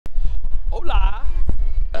Hola.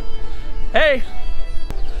 Hey.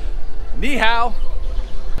 Ni hao.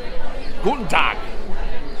 Guten Tag.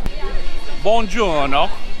 Buongiorno.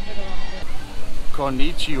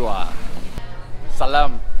 Konnichiwa.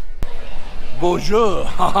 Salam. Bonjour.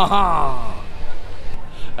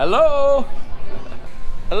 Hello.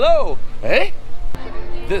 Hello. Hey.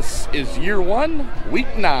 This is year 1,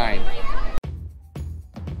 week 9.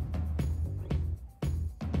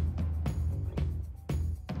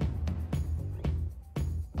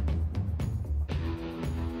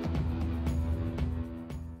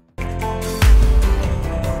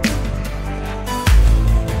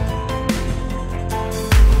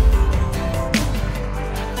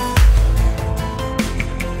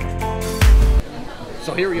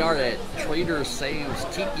 So here we are at Trader Sam's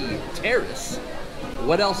Tiki Terrace.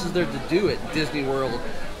 What else is there to do at Disney World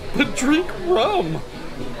but drink rum?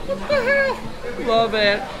 What the hell? Love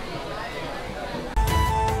it.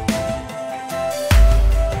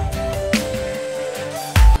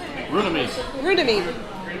 Runamine.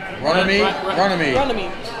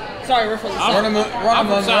 Sorry, we're from the South. I'm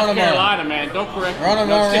from South Carolina, man. Don't correct me.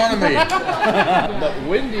 But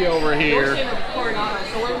Wendy over here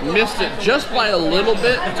missed it just by a little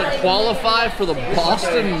bit to qualify for the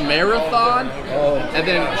Boston Marathon. And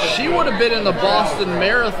then she would have been in the Boston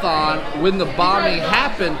Marathon when the bombing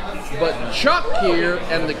happened, but Chuck here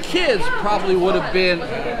and the kids probably would have been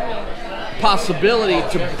possibility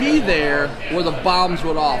to be there where the bombs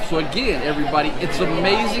went off. So again, everybody, it's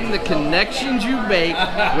amazing the connections you make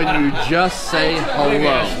when you just say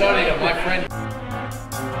hello.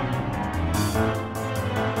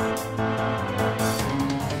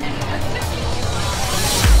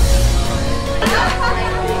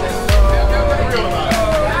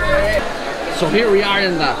 So here we are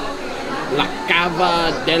in the La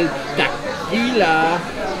Cava del Tequila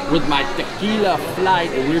with my tequila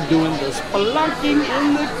flight, and we're doing the spelunking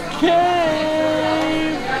in the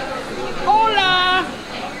cave. Hola!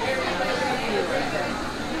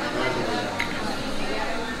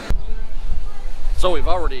 So we've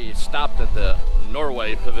already stopped at the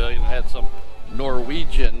Norway Pavilion, had some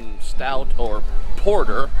Norwegian stout or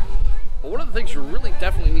porter. But one of the things you really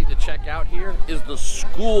definitely need to check out here is the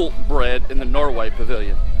school bread in the Norway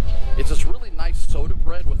Pavilion. It's this really nice soda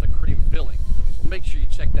bread with a cream filling. So make sure you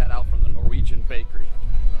check that out from the Norwegian bakery.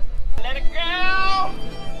 Let it go!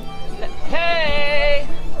 Hey!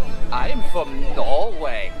 I am from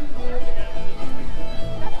Norway.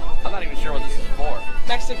 I'm not even sure what this is for.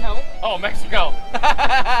 Mexico. Oh, Mexico!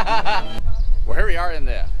 Well, here we are in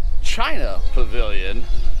the China Pavilion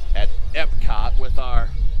at EPCOT with our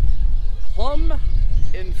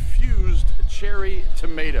plum-infused cherry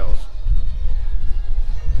tomatoes.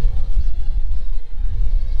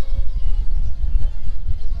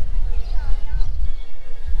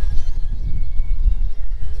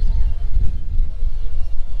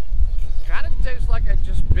 Kind of tastes like I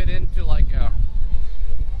just bit into like a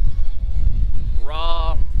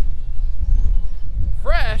raw,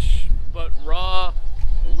 fresh, but raw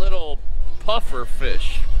little puffer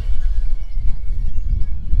fish.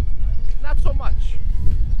 Not so much.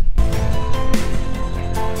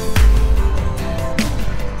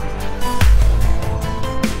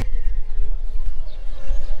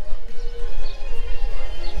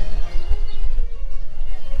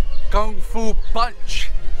 Kung Fu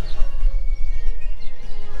Punch.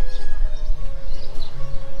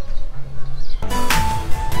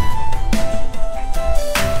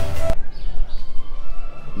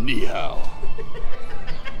 Ni hao.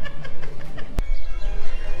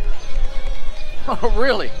 Oh,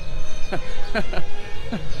 really?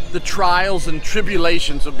 The trials and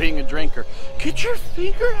tribulations of being a drinker. Get your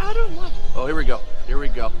finger out of my... Oh, here we go. Here we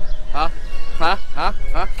go. Huh? Huh? Huh?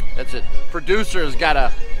 Huh? That's it. Producer has got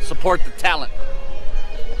to support the talent.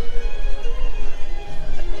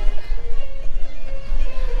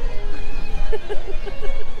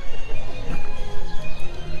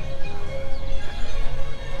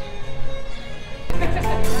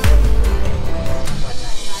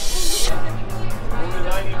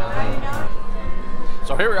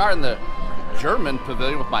 So here we are in the German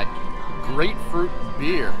Pavilion with my grapefruit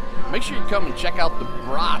beer. Make sure you come and check out the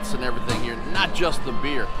brats and everything here, not just the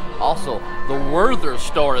beer. Also, the Werther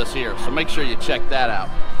store is here, so make sure you check that out.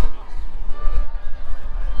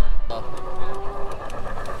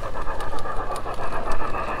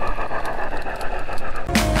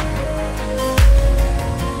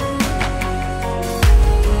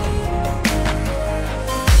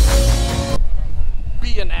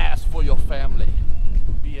 Be an ass for your family.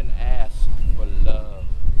 Be an ass for love.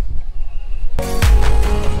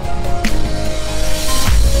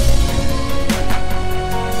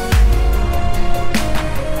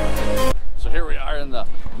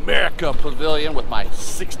 vodka pavilion with my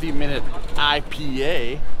 60-minute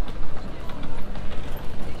IPA.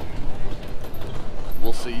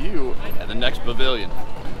 We'll see you at the next pavilion.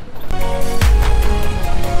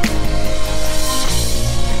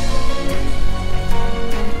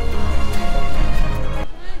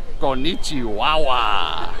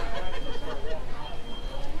 Konnichiwa.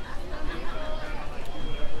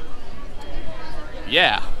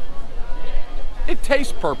 Yeah, it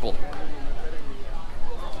tastes purple.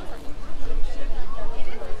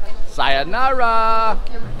 Sayonara.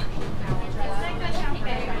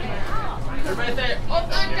 Everybody say,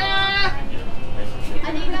 Osaka!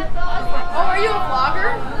 Oh, are you a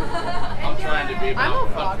vlogger? I'm trying to be, I'm a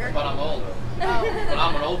vlogger. But I'm old. Oh. But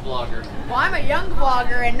I'm an old vlogger. Well, I'm a young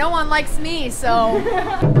vlogger and no one likes me, so.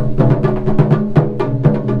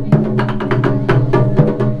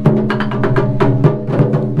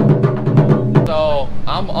 So,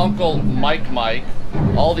 I'm Uncle Mike.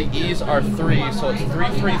 All the E's are 3, so it's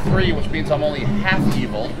 333, which means I'm only half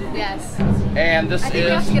evil. Yes. And this I think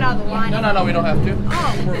we have to get out of the line. No, we don't have to.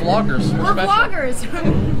 Oh. We're vloggers. We're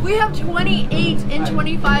vloggers. We have 28 and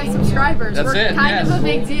 25 subscribers. That's We're it, kind of a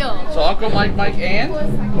big deal. So Uncle Mike, and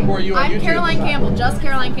who are you on YouTube? I'm Caroline Campbell, just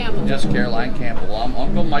Caroline Campbell. Just Caroline Campbell. Well, I'm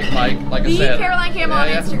Uncle Mike, like I said. Caroline Campbell on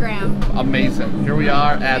Instagram. Amazing. Here we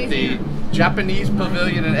are at the Japanese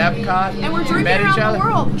pavilion in EPCOT. And we're drinking around the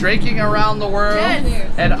world. Drinking around the world. Yes.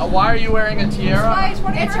 And why are you wearing a tiara?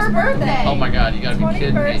 It's her birthday. Oh my God, you gotta be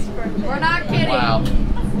kidding me. We're not kidding. Wow.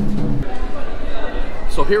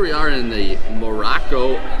 So here we are in the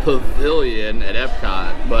Morocco Pavilion at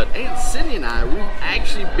EPCOT, but Aunt Cindy and I, we've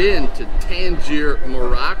actually been to Tangier,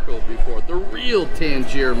 Morocco before, the real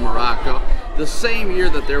Tangier, Morocco, the same year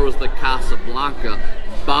that there was the Casablanca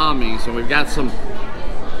bombings, and we've got some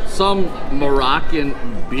Moroccan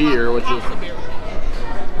beer, which is,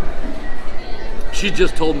 she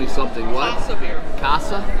just told me something, what? Casa beer.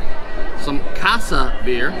 Casa? Some Casa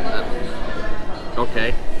beer,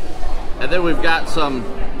 okay. And then we've got some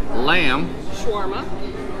lamb.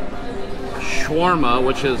 Shawarma,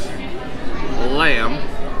 which is lamb.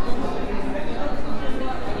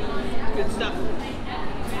 Good stuff.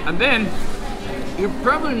 And then, you've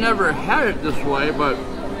probably never had it this way, but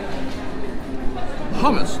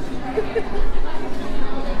hummus.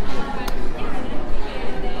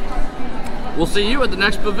 We'll see you at the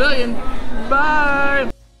next pavilion.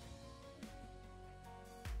 Bye!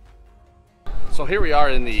 So here we are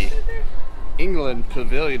in the England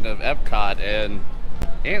Pavilion of EPCOT, and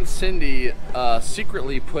Aunt Cindy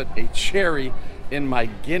secretly put a cherry in my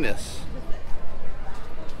Guinness.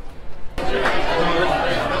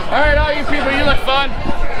 Alright, all you people, you look fun.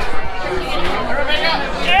 Everybody go.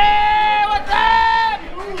 Yeah, what's up?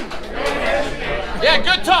 Yeah,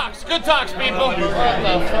 good talks, people. What the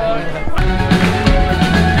fuck?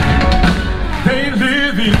 They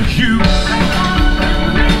live in you.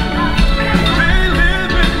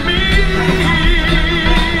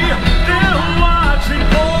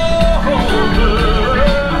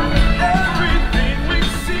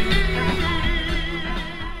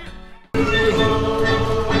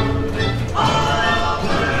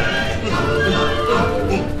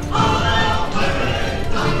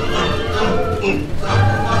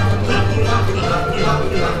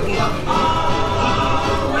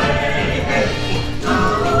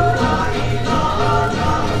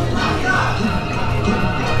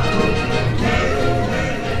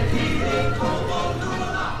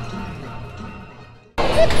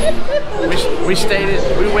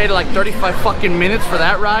 We waited like 35 fucking minutes for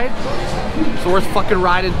that ride. It's the worst fucking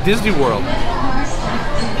ride at Disney World.